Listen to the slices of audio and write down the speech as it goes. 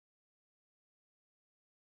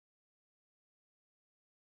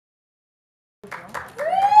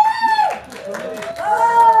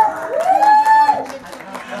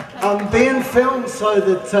I'm being filmed so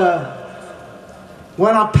that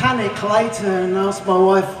when I panic later and ask my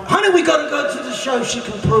wife, honey, we gotta go to the show, she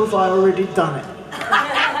can prove I already done it.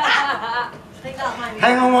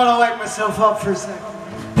 Hang on while I wake myself up for a second.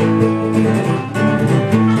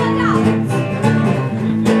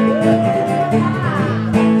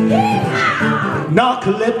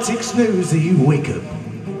 Narcoleptic snoozy, wake up.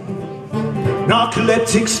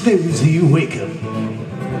 Narcoleptic snoozy, wake up.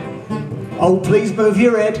 Oh, please move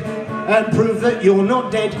your head and prove that you're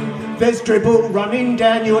not dead. There's dribble running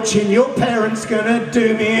down your chin. Your parents gonna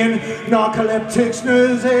do me in. Narcoleptic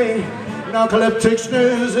snoozy, narcoleptic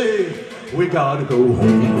snoozy. We gotta go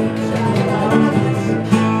home.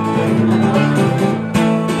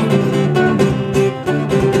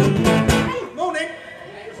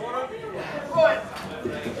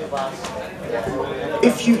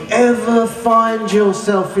 If you ever find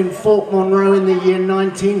yourself in Fort Monroe in the year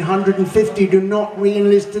 1950, do not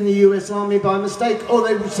re-enlist in the US Army by mistake, or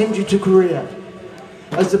they will send you to Korea.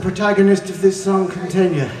 As the protagonist of this song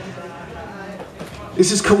continue.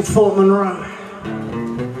 This is called Fort Monroe.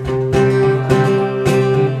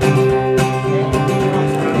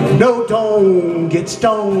 No, don't get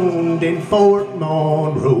stoned in Fort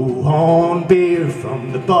Monroe on beer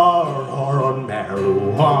from the bar or on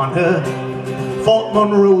marijuana. Fort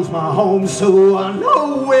Monroe's my home, so I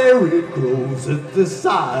know where it grows at the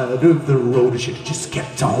side of the road. I should have just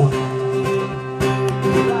kept on.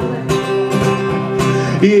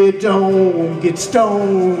 You don't get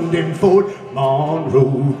stoned in Fort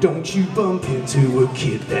Monroe. Don't you bump into a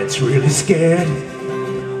kid that's really scared.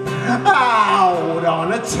 Out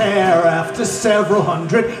on a tear after several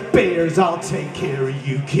hundred beers, I'll take care of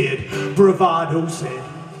you, kid, bravado said.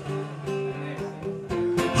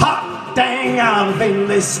 Hot dang, I've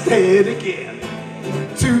enlisted again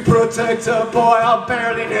to protect a boy I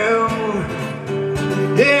barely knew.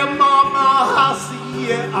 Yeah, mama, I see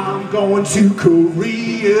ya, I'm going to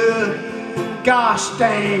Korea. Gosh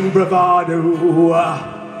dang, bravado.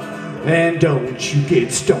 And don't you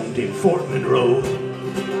get stoned in Fort Monroe.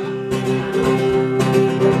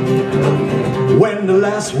 When the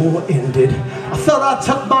last war ended, I thought I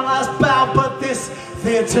took my last bow, but this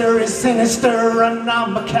theater is sinister and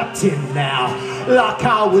I'm a captain now. Like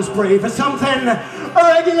I was brave or something, a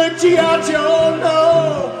regular G.I. Joe,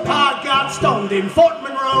 no. I got stoned in Fort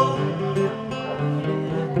Monroe.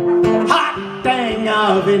 Hot dang,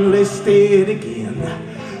 I've enlisted again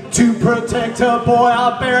to protect a boy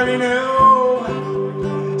I barely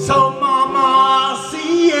knew. So mama, I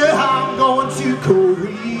see ya, I'm going to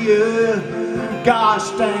Korea. Gosh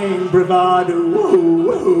dang, bravado, woo,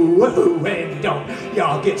 woo, woo. And don't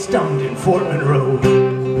y'all get stoned in Fort Monroe.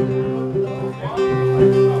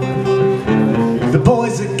 The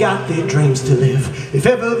boys have got their dreams to live. If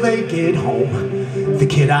ever they get home, the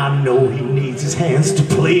kid I know, he needs his hands to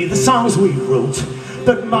play the songs we wrote.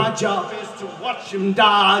 But my job is to watch him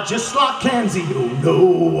die just like Kanzi. Oh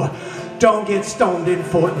no, don't get stoned in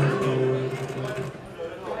Fort Monroe.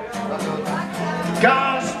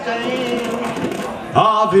 Gosh dang,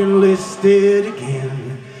 I've enlisted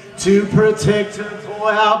again to protect a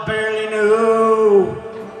boy I barely knew.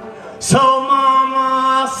 So mama,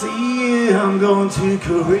 I see you, I'm going to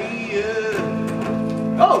Korea.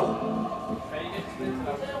 Oh!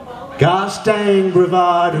 Gosh dang,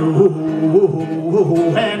 bravado.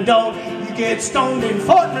 And don't you get stoned in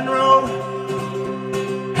Fort Monroe.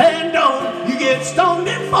 And don't you get stoned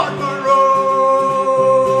in Fort Monroe.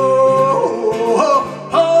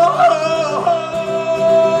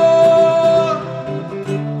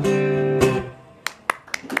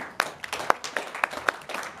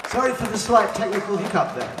 Sorry for the slight technical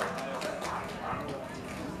hiccup there.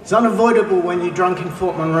 It's unavoidable when you're drunk in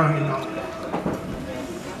Fort Monroe, you know.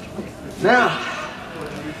 Now,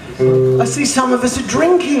 I see some of us are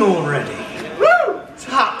drinking already. Woo!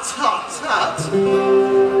 Tut, tut, tut.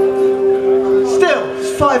 Still,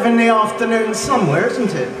 it's 5 in the afternoon somewhere,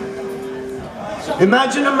 isn't it?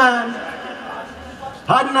 Imagine a man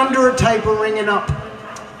hiding under a table ringing up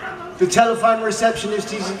the telephone receptionist.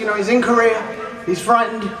 He's in Korea. He's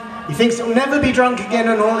frightened. He thinks he'll never be drunk again,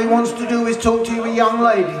 and all he wants to do is talk to you, a young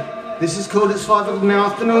lady. This is called It's 5 in the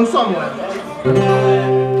afternoon somewhere.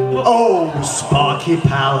 Oh, Sparky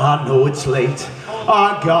pal, I know it's late.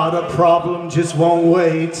 I got a problem, just won't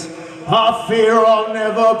wait. I fear I'll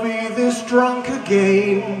never be this drunk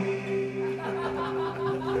again.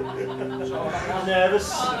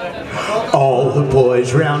 All the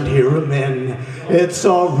boys round here are men. It's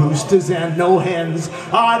all roosters and no hens.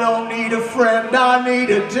 I don't need a friend, I need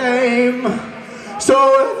a dame. So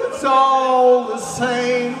if it's all the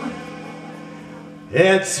same,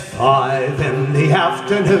 It's 5 in the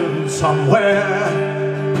afternoon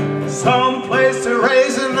somewhere, someplace to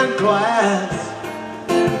raising the glass.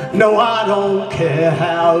 No, I don't care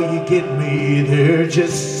how you get me there,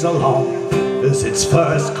 just so long as it's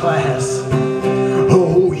first class.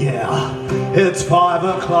 Oh yeah, it's 5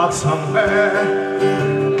 o'clock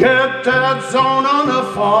somewhere. Get that zone on the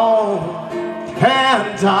phone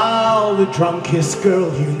and dial the drunkest girl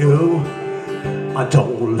you know. I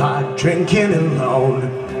don't like drinking alone.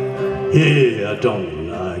 Yeah, I don't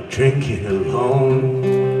like drinking alone.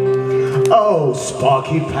 Oh,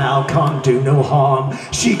 Sparky pal can't do no harm.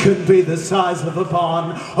 She could be the size of a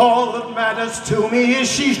barn. All that matters to me is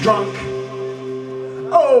she's drunk.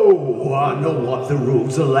 Oh, I know what the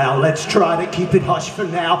rules allow. Let's try to keep it hush for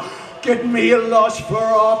now. Get me a lush for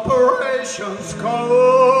Operation Skunk.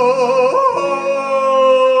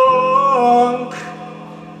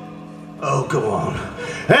 Oh, go on.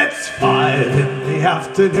 It's 5 in the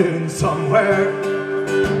afternoon somewhere,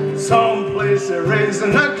 someplace they're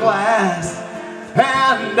raising a glass.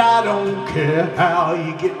 And I don't care how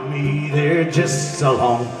you get me there, just so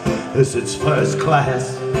long as it's first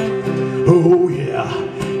class. Oh yeah,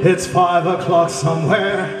 it's 5 o'clock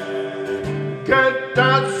somewhere. Get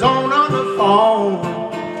that zone on the phone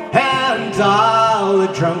and dial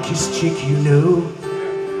the drunkest chick you know.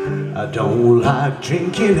 I don't like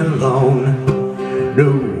drinking alone. No,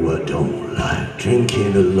 I don't like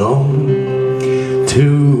drinking alone.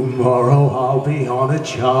 Tomorrow I'll be on a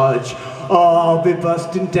charge. I'll be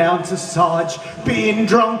busting down to Sarge. Being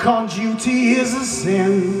drunk on duty is a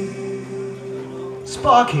sin.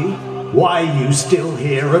 Sparky, why are you still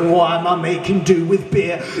here, and why am I making do with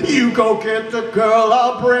beer? You go get the girl,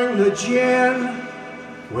 I'll bring the gin.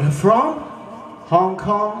 Where from? Hong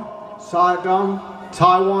Kong? Saigon?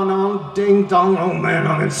 Taiwan on ding dong. Oh man,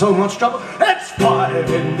 I'm in so much trouble. It's 5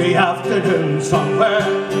 in the afternoon somewhere,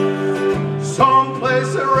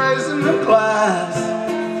 someplace they're raising the glass.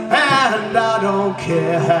 And I don't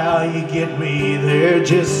care how you get me there,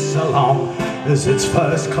 just so long as it's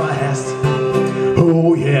first class.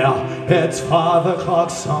 Oh yeah, it's 5 o'clock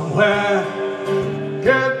somewhere.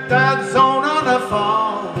 Get that zone on the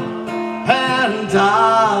phone and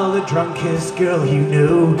dial the drunkest girl you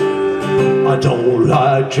know. I don't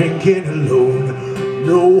like drinking alone.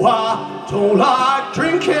 No, I don't like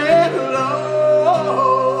drinking alone.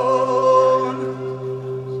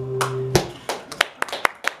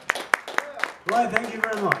 Right, thank you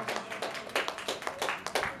very much.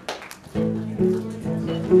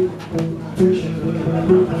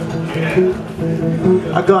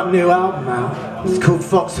 I got a new album out. It's called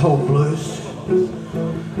Foxhole Blues.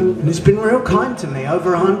 And it's been real kind to me.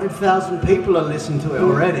 Over 100,000 people have listened to it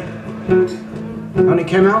already. It only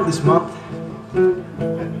came out this month.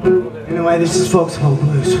 Anyway, this is Foxhole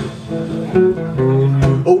Blues.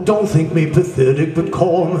 Oh, don't think me pathetic, but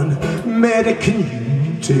Corman, medic, can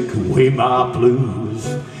you take away my blues?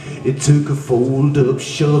 It took a fold-up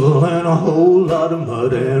shovel and a whole lot of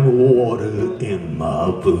mud and water in my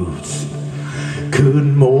boots. Could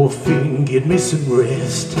morphine get me some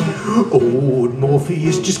rest? Or would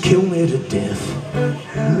Morpheus just kill me to death?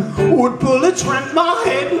 Would bullets rent my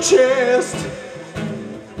head and chest?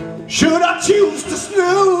 Should I choose to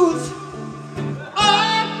snooze?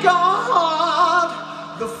 Oh God,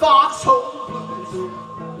 the Foxhole Blues.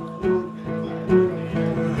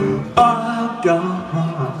 Oh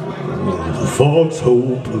God, the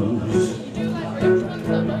Foxhole Blues.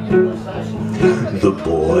 The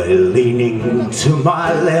boy leaning to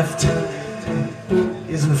my left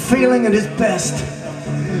isn't feeling at his best.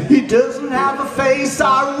 He doesn't have a face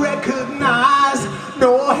I recognize,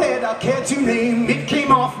 nor head I care to name. It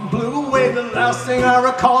came off and blew away. The last thing I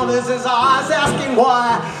recall is his eyes asking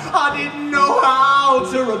why. I didn't know how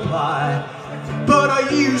to reply, but I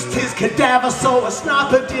used his cadaver so a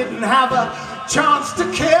sniper didn't have a chance to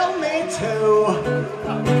kill me too.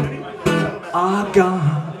 I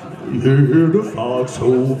got the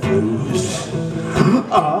Foxhole Blues.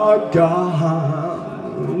 I got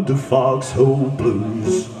the Foxhole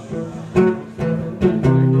Blues.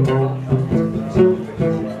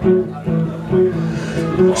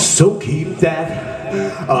 So keep that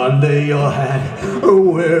under your hat,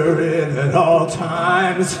 wear it at all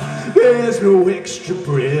times. There's no extra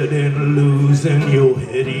bread in losing your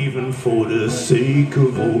head, even for the sake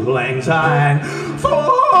of old lang syne. For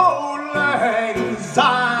old lang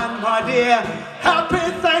syne, my dear, happy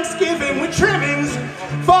Thanksgiving with trimmings.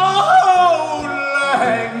 For old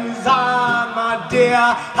lang syne, my dear,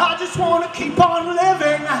 I just want to keep on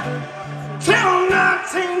living till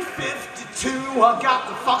 1952. I got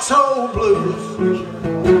the Foxhole Blues.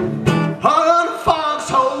 I got the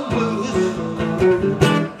Foxhole Blues.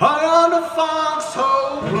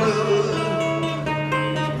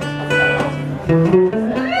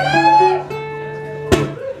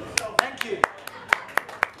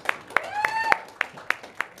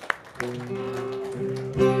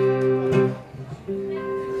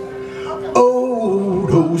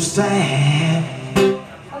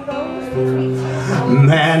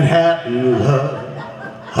 Manhattan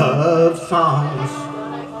love songs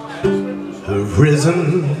have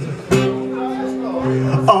risen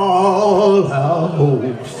all our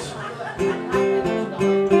hopes.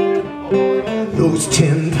 Those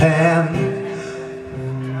tin pan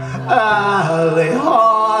alley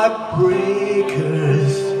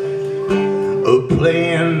heartbreakers are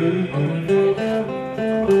playing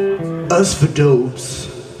us for dopes.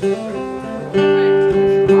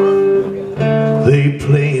 They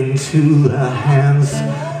play into our hands,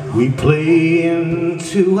 we play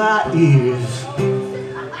into our ears.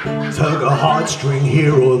 Tug a heartstring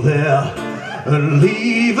here or there and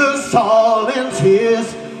leave us all in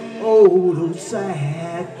tears. Oh, those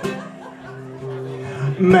sad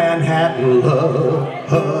Manhattan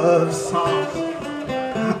love songs.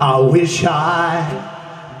 I wish I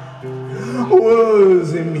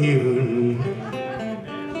was immune.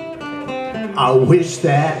 I wish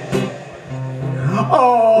that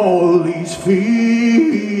all these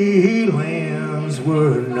feelings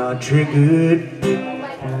were not triggered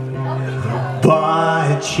by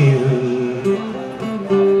a tune.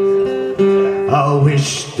 I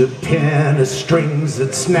wish the pen of strings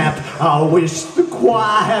had snapped. I wish the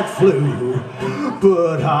quiet flew.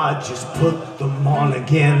 But I just put them on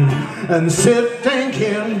again and sit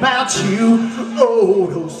thinking about you. Oh,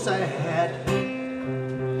 those sad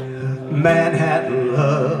Manhattan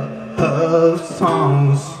love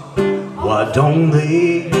songs. Why don't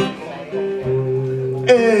they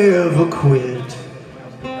ever quit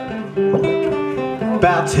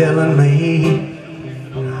about telling me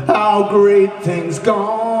how great things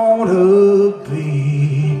gonna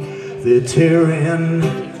be? They're tearing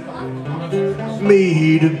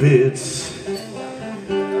me to bits.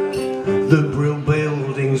 The brill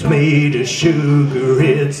building's made of sugar.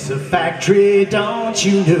 It's a factory, don't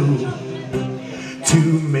you know,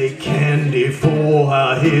 to make candy for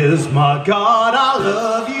our ears. My God, I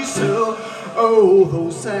love you so. Oh,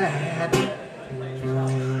 those sad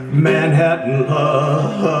Manhattan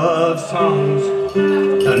love songs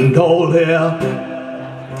and all their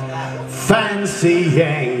fancy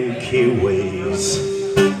Yankee ways,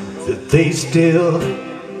 that they still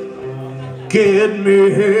get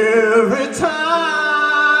me every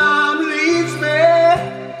time, leaves me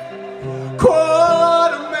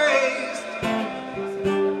quite amazed.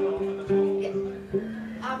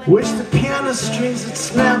 Wish the piano strings would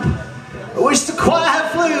snap, I wish the choir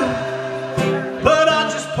flew, but I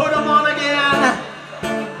just put them on again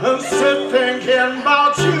and sit thinking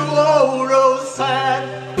about you. Oh, those sad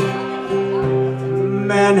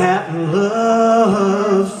Manhattan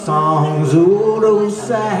love songs. Oh, those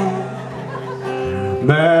sad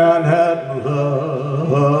Manhattan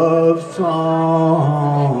love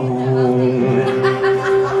songs.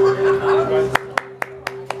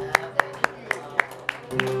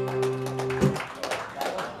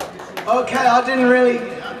 Okay, I didn't really,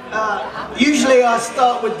 usually I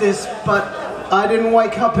start with this, but I didn't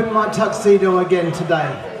wake up in my tuxedo again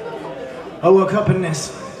today. I woke up in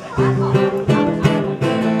this. And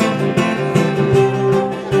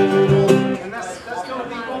that's going to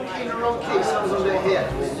be one key in the wrong key, so I'm going to do it here.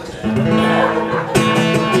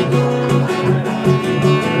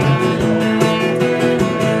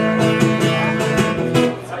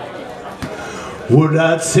 Would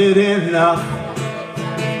that sit enough?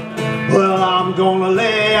 Well, I'm gonna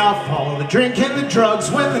lay off all the drinking, the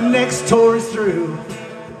drugs when the next tour is through.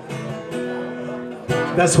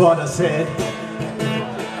 That's what I said.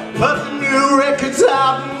 But the new record's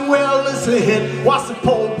out and well, it's a hit. What's the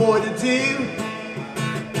poor boy to do?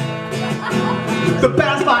 The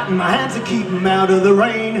band's fighting my hands to keep them out of the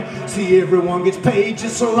rain. See, everyone gets paid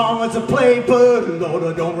just so long as I play. But Lord,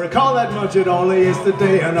 I don't recall that much at all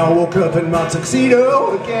yesterday, and I woke up in my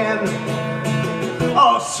tuxedo again.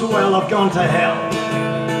 Oh, swell, I've gone to hell.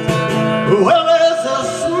 Well, there's a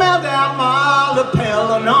smell down my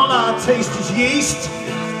lapel, and all I taste is yeast.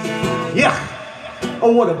 Yeah,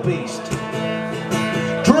 oh, what a beast.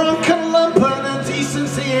 Drunk and lumping, and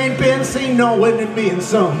decency ain't been seen nowhere in me in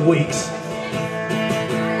some weeks.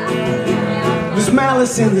 There's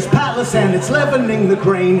malice in this palace, and it's leavening the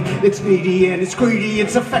grain. It's needy and it's greedy,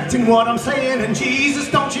 it's affecting what I'm saying. And Jesus,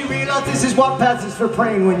 don't you realize this is what passes for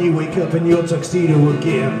praying when you wake up in your tuxedo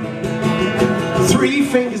again? 3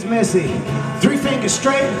 fingers messy, 3 fingers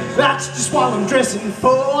straight. That's just while I'm dressing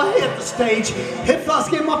for hit the stage. Hip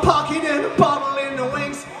flask in my pocket and a bottle in the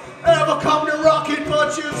wings. Ever come to rock it,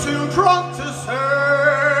 but you're too drunk to sing.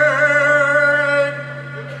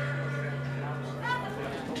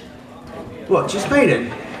 What, just made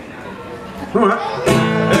it? Alright.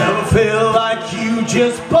 Ever feel like you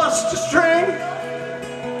just bust a string?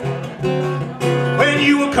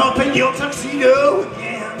 woke up in your tuxedo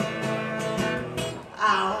again.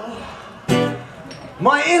 Ow.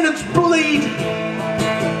 My innards bleed.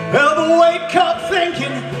 Ever wake up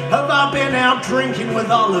thinking, have I been out drinking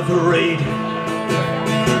with Oliver Reed?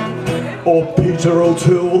 Or Peter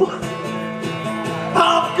O'Toole?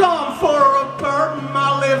 I've gone for a burden,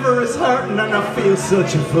 my liver is hurting and I feel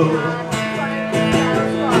such a fool.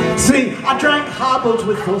 See, I drank highballs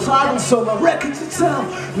with full silence, so my records itself.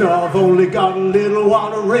 Now I've only got a little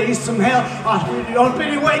while to raise some hell. I've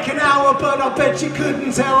been awake an hour, but I bet you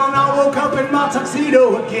couldn't tell. And I woke up in my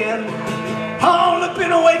tuxedo again. I've only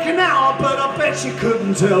been awake an hour, but I bet you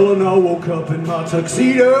couldn't tell. And I woke up in my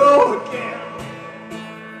tuxedo again.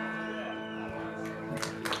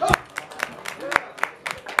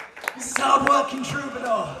 This is hard-working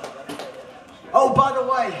troubadour. Oh, by the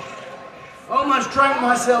way, I almost drank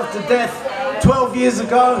myself to death 12 years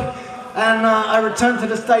ago, and I returned to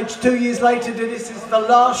the stage 2 years later. This is the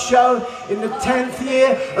last show in the 10th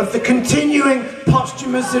year of the continuing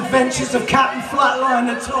posthumous adventures of Captain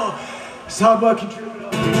Flatliner Tour. It's hard-working troubadour.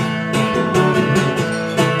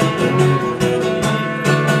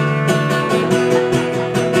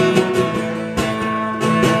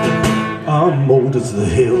 I'm old as the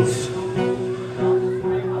hills,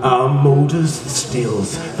 I'm old as the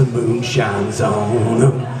stills, the moon shines on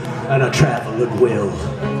them, and I travel at will.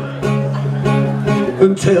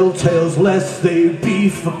 And tell tales lest they be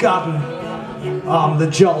forgotten, I'm the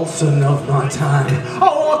Jolson of my time.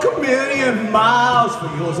 I'll walk 1,000,000 miles for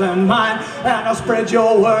yours and mine, and I'll spread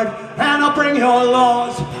your word, and I'll bring your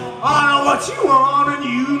laws. I know what you want, and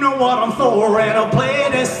you know what I'm for, and I'll play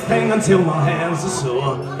this thing until my hands are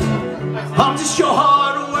sore. I'm just your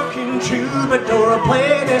hard-working troubadour. I'll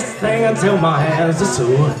play this thing until my hands are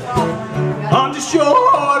sore. I'm just your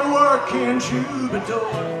hard-working troubadour.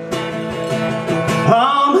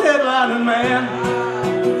 I'm headlining man,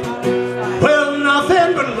 with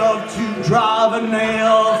nothing but love to drive a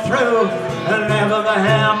nail through, and never the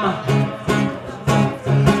ham.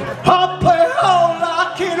 I'll play whole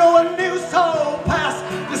like Kino and New Soul past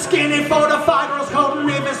the skinny 45 girls holding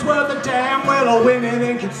me this worth a damn. Well, I'll win it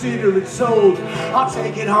and consider it sold. I'll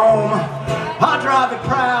take it home, I'll drive it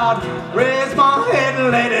proud, raise my head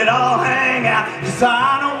and let it all hang out. Cause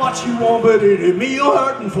I know what you want, but it ain't me you're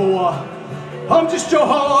hurting for. I'm just your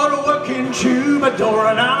hard-working troubadour,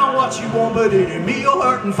 and I know what you want, but it ain't me you're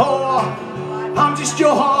hurting for. I'm just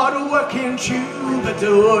your hard-working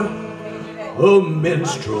troubadour. A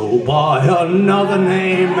minstrel by another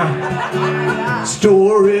name,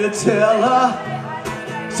 storyteller,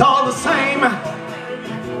 it's all the same.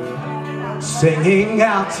 Singing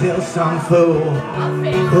out till some fool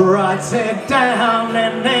writes it down,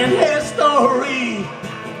 and then history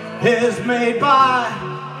is made by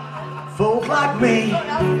folk like me.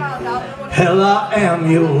 Hell, I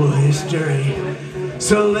am your history.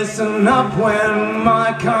 So listen up when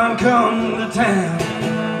my con come to town.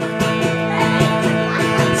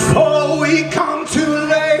 For we come to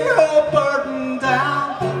lay your burden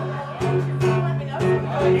down.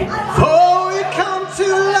 For we come to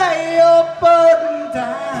lay your burden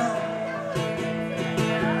down.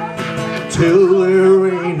 Till there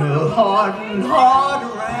ain't a hardened heart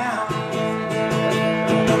around.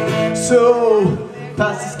 So,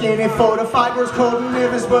 past the skinny 45 girls cold and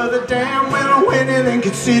living's worth a damn. When I win it and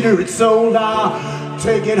consider it sold, I'll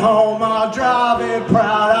take it home, I'll drive it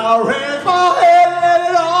proud, I'll raise my head and let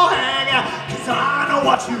it all hang out. Cause I know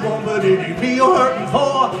what you want, but it ain't me you're hurting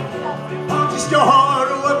for. I'm just your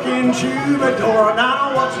hard-working troubadour, and I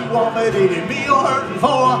know what you want, but it ain't me you're hurting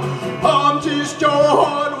for. I'm just your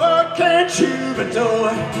hard-working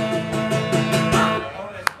troubadour.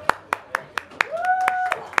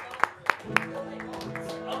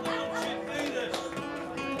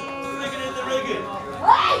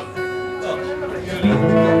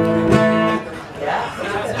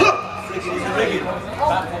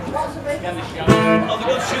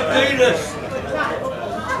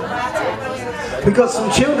 We got some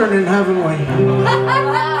children in, haven't we?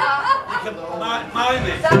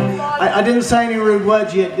 I didn't say any rude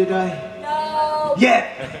words yet, did I? No. Yet?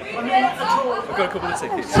 We've got a couple of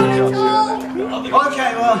tickets.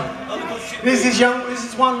 Okay, well, this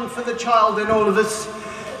is one for the child in all of us,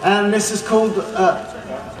 and this is called,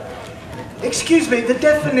 excuse me, the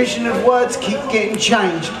definition of words keep getting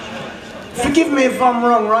changed. Forgive me if I'm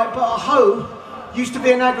wrong, right, but a hoe used to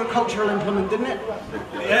be an agricultural implement, didn't it?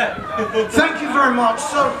 Yeah. Thank you very much.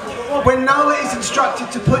 So, when Noah is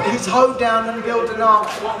instructed to put his hoe down and build an ark,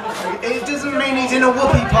 it doesn't mean he's in a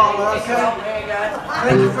whoopee parlour, okay?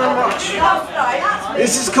 Thank you very much.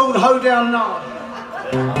 This is called Hoe Down Noah.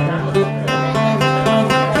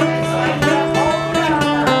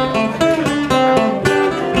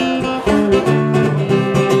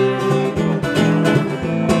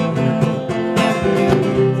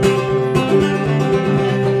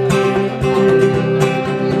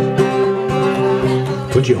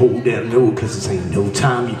 hold down no, cause this ain't no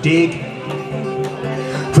time you dig.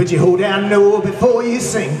 Put your hold down no before you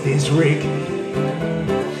sink this rig.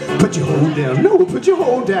 Put your hold down no, put your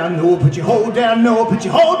hold down no, put your hold down no, put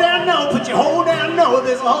your hold down no, put your hold down no,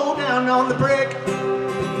 there's a hold down on the brick.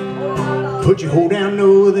 Put your hold down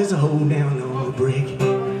no, there's a hold down on the brick.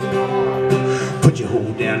 Put your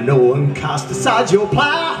hold down no and cast aside your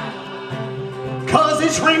plow, cause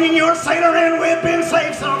it's raining, you're a sailor and we've been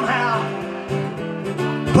saved somehow.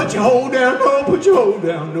 Put your hold down no, put your hold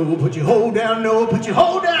down no, put your hold down no, put your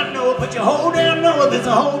hold down no, put your hold down no, there's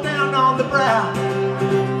a hold down on the brow.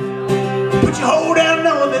 Put your hold down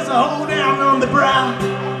no, there's a hold down on the brow.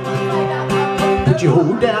 Put your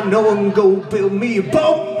hold down no and go build me a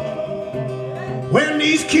boat. When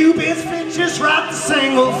these cubits fit just right, the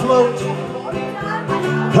single float.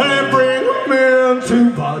 And bring them in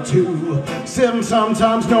 2 by 2. 7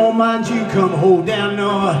 sometimes, no mind you, come hold down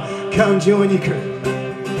no, come join your crew.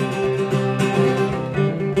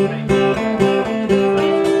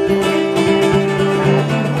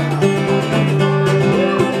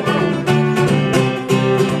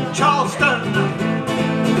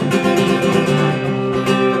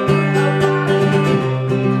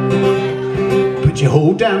 Put your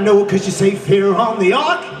hold down no, cause you're safe here on the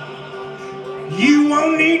ark. You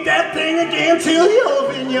won't need that thing again till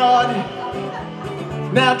your vineyard.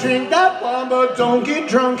 Now drink that wine, but don't get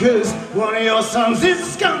drunk, cause one of your sons is a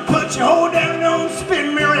skunk. Put your hold down no and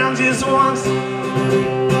spin me around just once.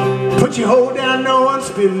 Put your hold down no and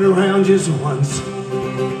spin me around just once.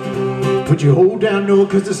 Put your hold down no,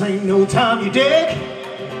 cause this ain't no time you dig.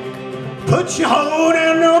 Put your hold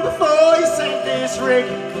down no before you sink this rig.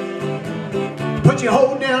 Put your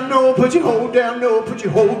hold down no, put your hold down no, put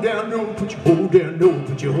your hold down no, put your hold down no,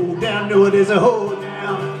 put your hold down no, there's a hold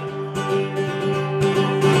down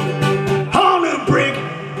on the brick.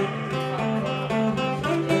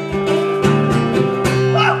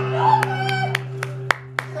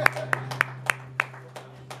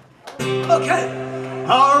 Okay,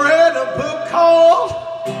 I read a book called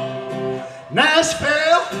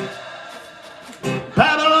Nashville,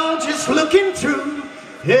 Babylon just looking through.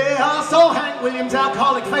 Yeah, I saw Hank Williams'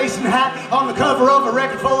 alcoholic face and hat on the cover of a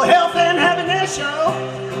record full of health and happiness show.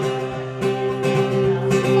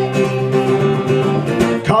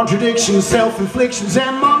 Contradictions, self-inflictions,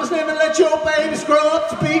 and mamas never let your babies grow up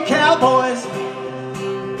to be cowboys.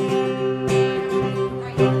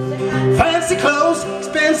 Fancy clothes,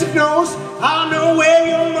 expensive nose, I know where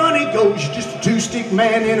your money goes. You're just a 2-stick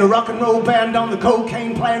man in a rock and roll band on the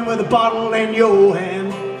cocaine plan with a bottle in your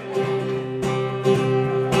hand.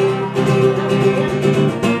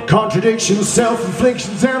 Contradictions,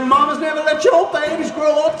 self-inflictions, and mamas never let your babies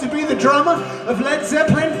grow up to be the drummer of Led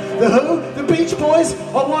Zeppelin, The Who, the Beach Boys,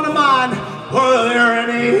 or one of mine. Were there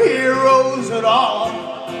any heroes at all?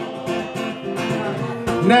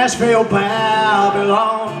 Nashville,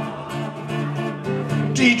 Babylon,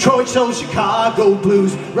 Detroit, soul, Chicago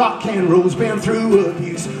blues, rock and roll's been through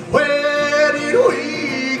abuse. Where did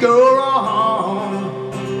we go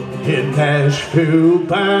wrong? In Nashville,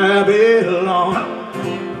 Babylon.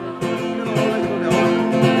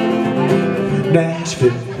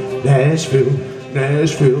 Nashville, Nashville,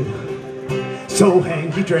 Nashville. So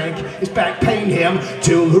Hank, he drank, his back pained him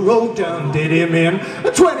till the road done did him in.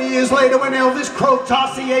 20 years later when Elvis croaked,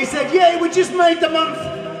 Tossier said, yay, we just made the month.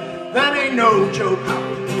 That ain't no joke.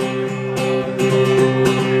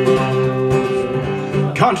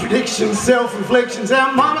 Contradictions, self-inflictions,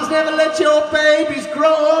 and mamas never let your babies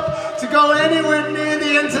grow up to go anywhere near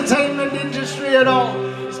the entertainment industry at all.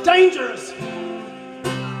 It's dangerous.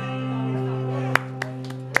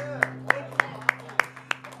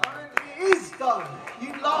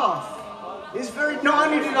 You laugh. It's very. No, I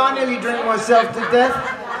nearly drank myself to death.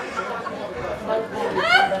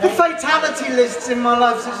 The fatality lists in my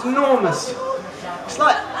life is enormous. It's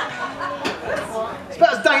like. It's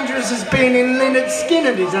about as dangerous as being in Lynyrd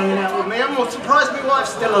Skynyrd's hanging out with me. I'm more surprised my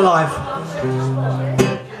wife's still alive.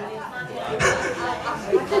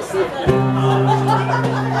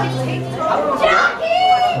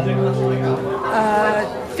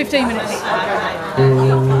 15 minutes.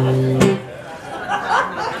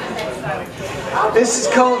 This is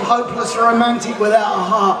called Hopeless Romantic Without a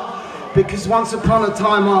Heart, because once upon a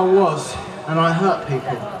time I was, and I hurt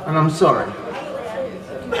people, and I'm sorry.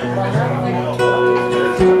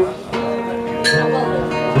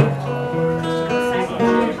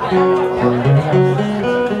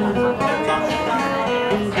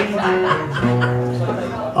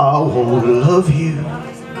 I won't love you,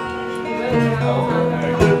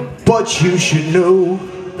 but you should know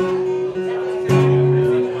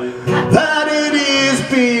that it is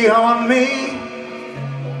beyond me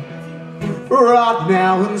right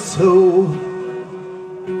now, and so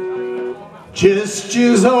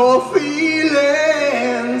gestures or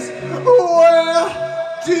feelings, where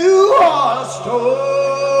do I start?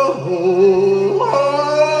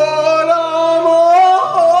 I'm a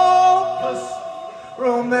hopeless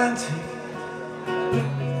romantic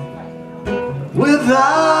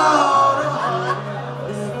without a heart.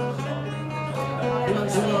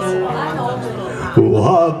 Oh,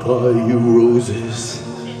 I'll buy you roses,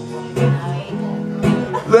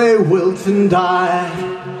 they wilt and die.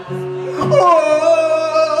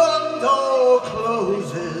 Oh, door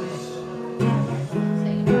closes,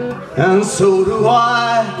 and so do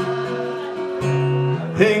I.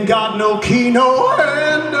 Ain't got no key, no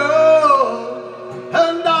handle,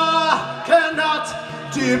 and I cannot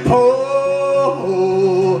depart.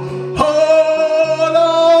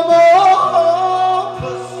 I'm a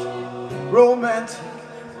hopeless romantic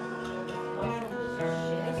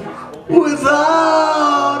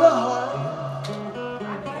without a heart.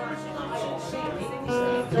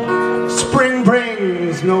 Spring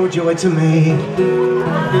brings no joy to me.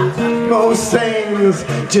 Most things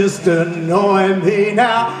just annoy me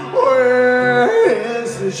now. Where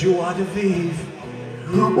is the joie de vivre?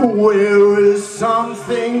 Where is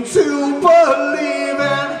something to believe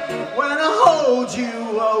in? When I hold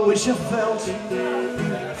you, I wish I felt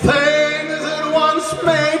things that once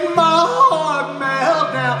made my heart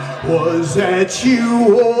melt. Now, was that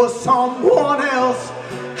you or someone else?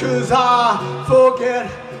 'Cause I forget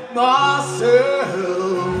myself.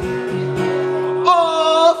 Oh,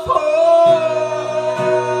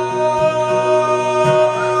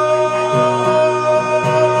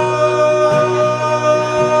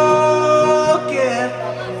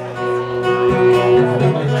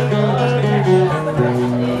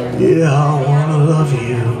 yeah, I wanna love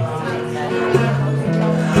you.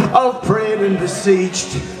 I've prayed and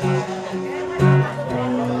beseeched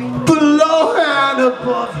below and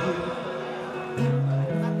above you,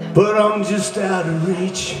 but I'm just out of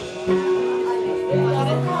reach.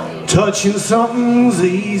 Touching something's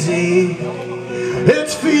easy,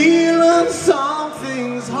 it's feeling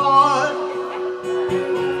something's hard.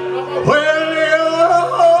 When you're a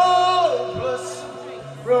hopeless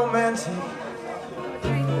romantic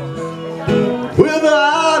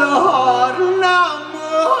without a heart, and I'm a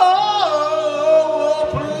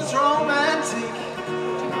hopeless romantic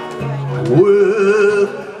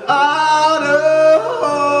without a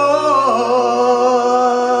heart.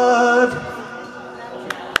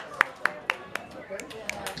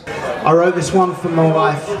 I wrote this one for my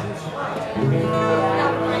wife.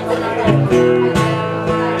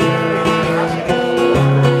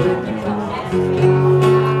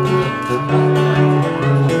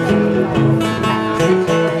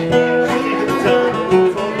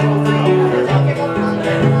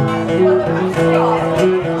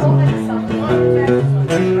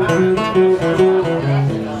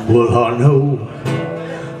 Well, I know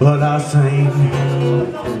what I sing.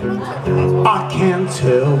 I can't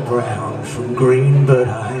tell brown from green, but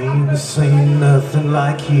I ain't seen nothing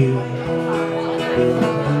like you.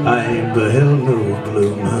 I ain't beheld no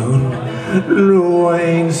blue moon. No, I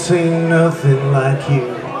ain't seen nothing like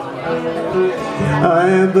you. I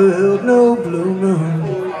ain't beheld no blue moon.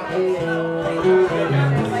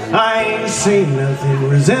 I ain't seen nothing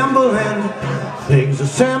resembling things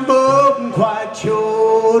assembled and quite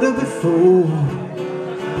sure to be full.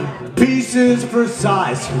 Pieces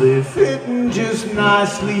precisely fitting just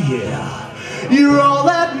nicely, yeah. You're all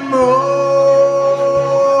that and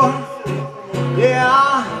more.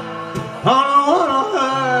 Yeah, I don't wanna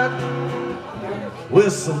hurt.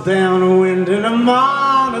 Whistle down the wind and I'm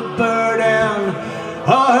on a bird, and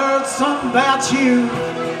I heard something about you,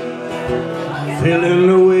 feeling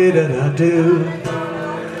the way that I do.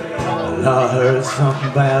 I heard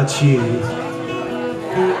something about you,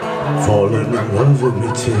 falling in love with me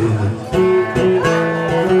too.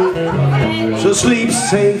 So sleep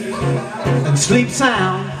safe and sleep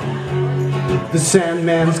sound. The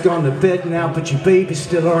Sandman's gone to bed now, but your baby's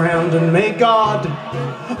still around. And may God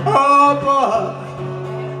above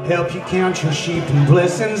help you count your sheep and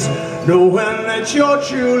blessings, knowing that you're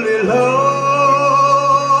truly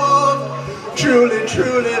loved, truly,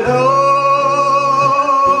 truly loved.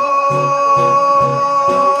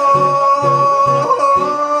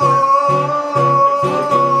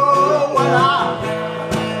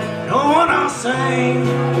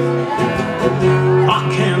 I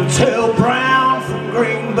can't tell brown from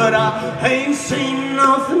green, but I ain't seen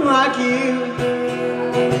nothing like you.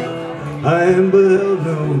 I ain't beheld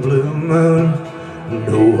no blue moon.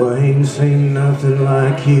 No, I ain't seen nothing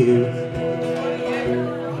like you.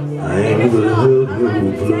 I ain't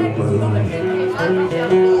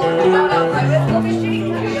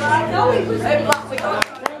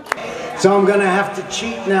So I'm going to have to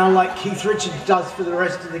cheat now like Keith Richards does for the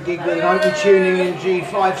rest of the gig with an open tuning in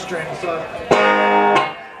G5 string. So.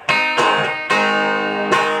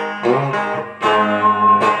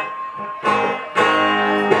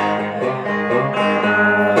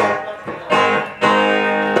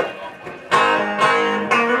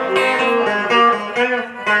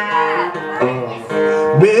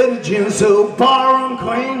 Billie Jean, so barroom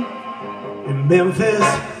queen in Memphis,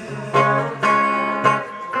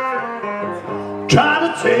 try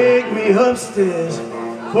to take me upstairs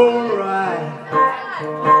for a ride.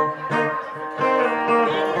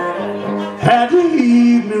 Had to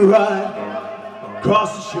heave me right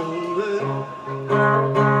across the shoulder,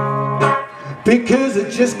 because I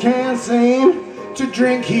just can't seem to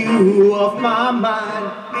drink you off my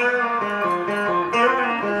mind.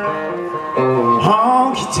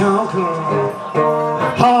 Honky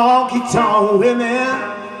tonk women,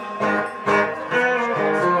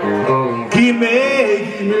 give me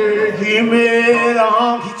the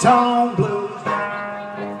honky tonk blues.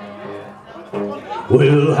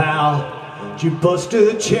 Well, how'd you bust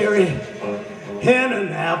a cherry and an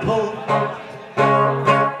apple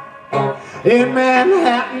in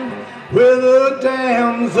Manhattan with a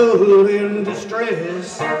damsel in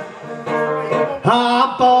distress?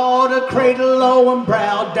 I bought a cradle low and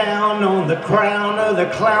browed down on the crown of the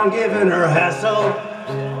clown, giving her hassle.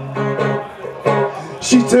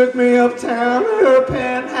 She took me uptown to her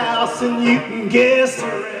penthouse, and you can guess the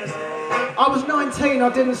rest. I was 19, I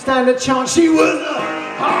didn't stand a chance. She was a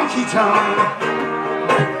honky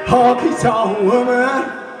tonk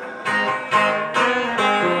woman.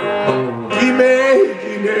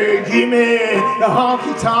 Give me the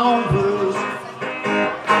honky tonk blues.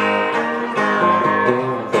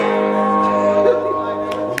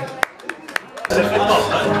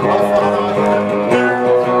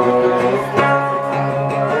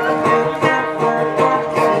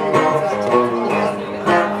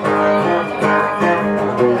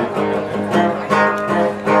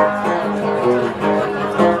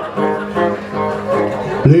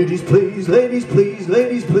 Ladies please, ladies please,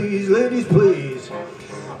 ladies please, ladies please.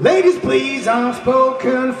 Ladies please, I'm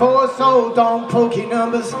spoken for, so don't poke your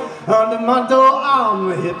numbers under my door.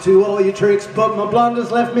 I'm hip to all your tricks, but my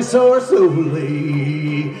blunders left me sore. So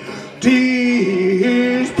ladies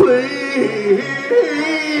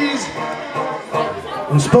please,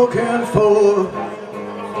 I'm spoken for.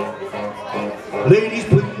 Ladies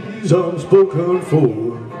please, I'm spoken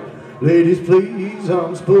for. Ladies please,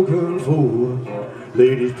 I'm spoken for.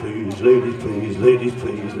 Ladies please, ladies please, ladies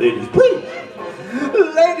please, ladies please.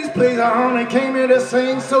 Ladies please, I only came here to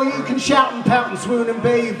sing, so you can shout and pout and swoon and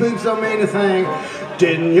baby boobs don't mean a thing.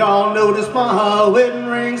 Didn't y'all notice my wedding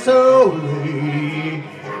ring? So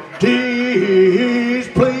ladies please,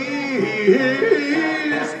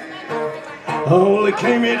 I only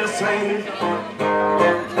came here to sing.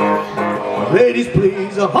 Ladies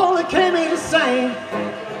please, I only came here to sing.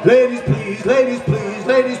 Ladies please, ladies please,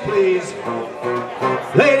 ladies please.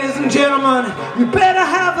 Ladies and gentlemen, you better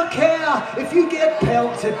have a care if you get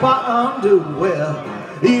pelted by underwear.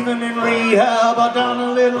 Even in rehab, I done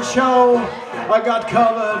a little show. I got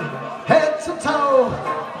covered head to toe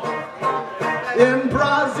in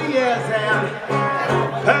brassieres and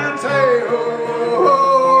pantyhose.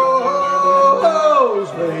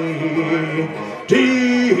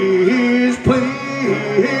 Ladies,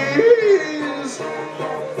 please,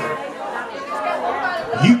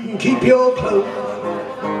 you can keep your clothes.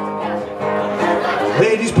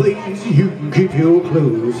 Ladies please, you can keep your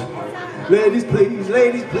clothes. Ladies please,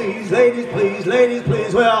 ladies please, ladies please, ladies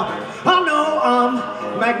please. Well, I know I'm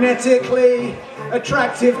magnetically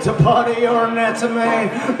attractive to body or anatomy,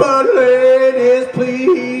 but ladies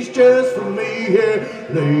please, just for me, yeah.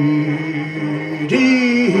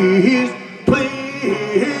 Ladies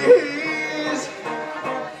please,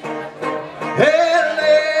 hey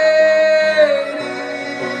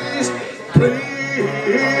ladies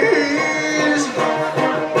please.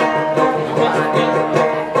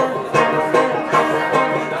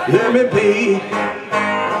 Let me be.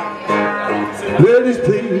 Ladies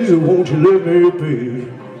please, won't you let me be?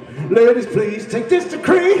 Ladies please, take this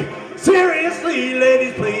decree seriously.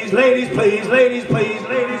 Ladies please, ladies please, ladies please,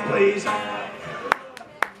 ladies please.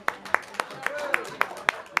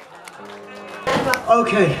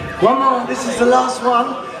 Okay, one more. This is the last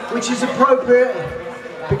one, which is appropriate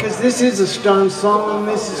because this is a Stone song and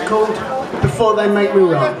this is called Before They Make Me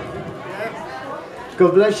Run.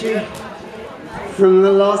 God bless you. From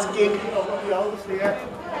the last gig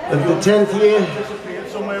of the 10th year.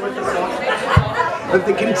 of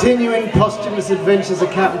the continuing posthumous adventures of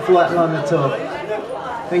Captain Flatline the Top.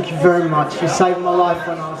 Thank you very much for saving my life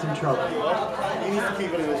when I was in trouble.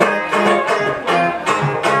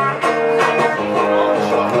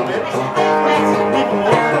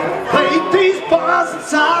 Played these bars and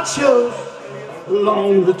sideshows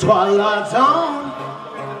along the twilight zone.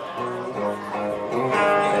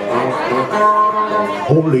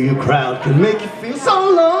 Only a crowd can make you feel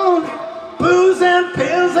so alone. Booze and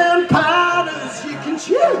pills and powders, you can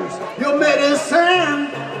choose your medicine.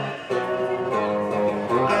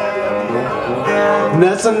 And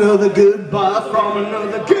that's another goodbye from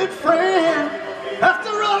another good friend. After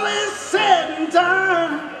all is said and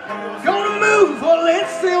done, gonna move while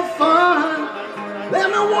it's still fun. Let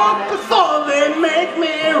me walk before they make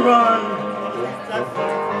me run.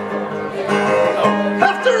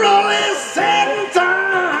 After all is said and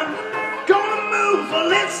done, gonna move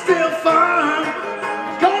while it's still fun.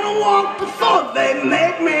 Gonna walk before they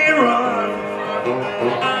make me run.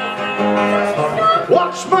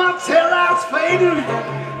 Watch my taillights fading,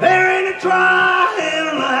 there ain't a dry in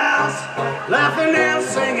the house, laughing and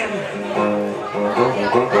singing.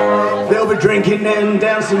 They'll be drinking and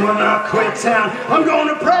dancing when I quit town. I'm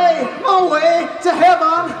gonna pray my way to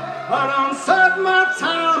heaven. I done served my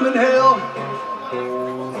time in hell.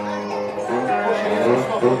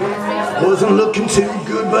 Wasn't looking too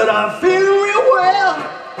good, but I'm feeling real well.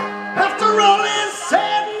 After all is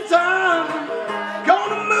said and done,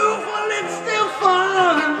 gonna move while it's still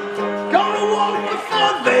fun. Gonna walk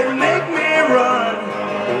before they make me run.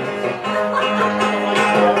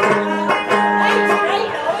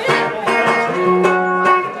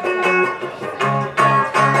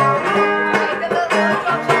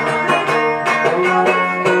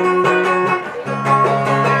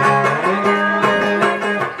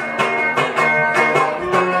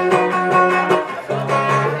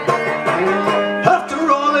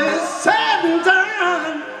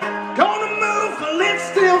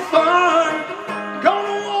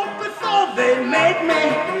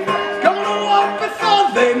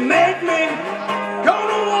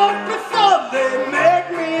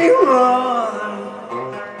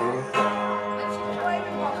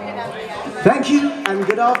 Thank you and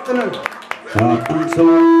good afternoon.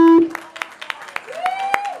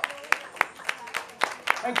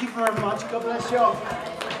 Thank you very much. God bless you all.